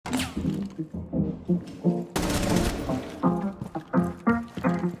Made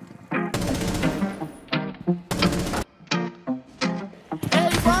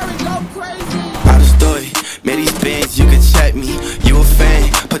these bands, you can check me. You a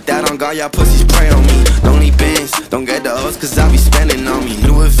fan, put that on guard, y'all pussies pray on me. Lonely bands, don't get the O's cause I be spending on me.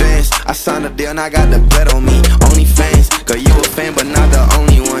 New advance, I signed a deal and I got the bread on me. Onlyfans, girl you a fan but not the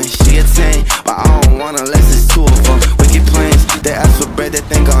only one. She a 10, but I don't want unless it's two of them. Wicked plans, they ask for bread, they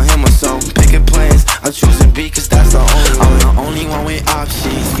think on him or so. Picking plans, I'm choosing B cause that's the only one. I'm the only one with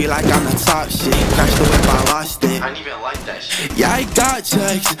options, feel like I'm the top shit. Crash the whip, I lost it. I didn't even like that shit. Yeah, I got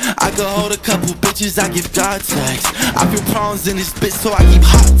checks, I could hold a couple bitches, I give God text. I feel problems in this bitch, so I keep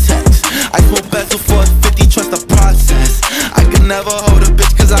hot text. I smoke bezel for 50, trust the process. I could never hold a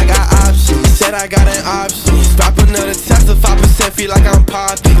bitch cause I got options. Said I got an option. Drop another Tesla, 5%, feel like I'm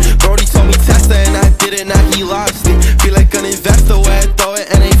popping. Brody told me Tesla and I did it, now he lost it. Feel like an investor where I throw it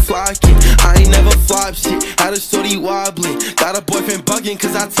and ain't flocking. I ain't never flop shit, had a shorty wobbling. Got a boyfriend bugging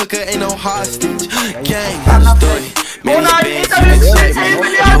cause I took her, ain't no hostage. Gang, got a story.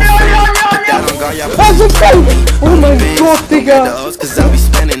 Oh my god, Digga! Cause I be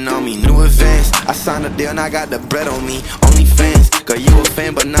spending on me. New advance, I signed a deal and I got the bread on me. Onlyfans, girl you a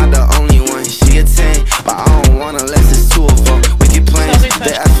fan but not the only one. She a 10, but I don't want unless it's two of them. Wicked plans,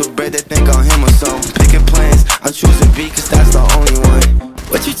 they ask for bread, they think on him or so. Picking plans, I'm choosing B cause that's the only one.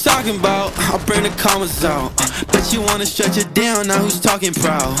 What you talking about? I'll bring the commas out. Bet you wanna stretch it down, now who's talking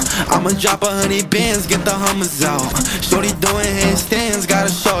proud? I'ma drop 100 bands, get the Hummers out. Shorty doing handstands,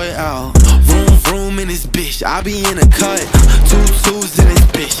 gotta show it out. Vroom vroom in this bitch, I be in a cut. 2 2s in this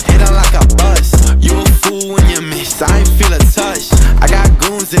bitch, hit her like a bus. You a fool when you miss, I ain't feel a touch. I got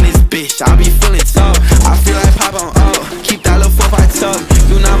goons in this bitch, I be feeling tough. I feel like pop on up, keep that little 4-5 tuck.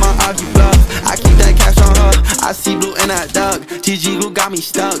 You not my hockey bluff, I keep that cash on her. I see blue in that duck, GG glue got me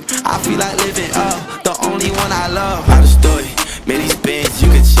stuck. I feel like living up, the only one I love. How the story, made these bands, you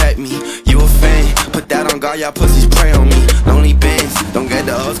can check me. You a fan, put that on guard, y'all pussies pray on me. Lonely bands, don't get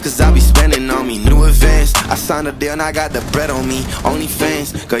the O's cause I be spending on me. New advance, I signed a deal and I got the bread on me.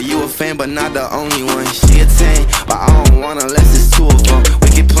 Onlyfans, girl you a fan but not the only one. She a 10, but I don't want unless it's two of them.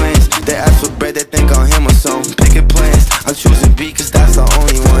 Wicked plans, they ask for bread, they think on him or so. Picking plans, I'm choosing B cause that's the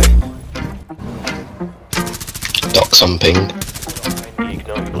only one. Doc something.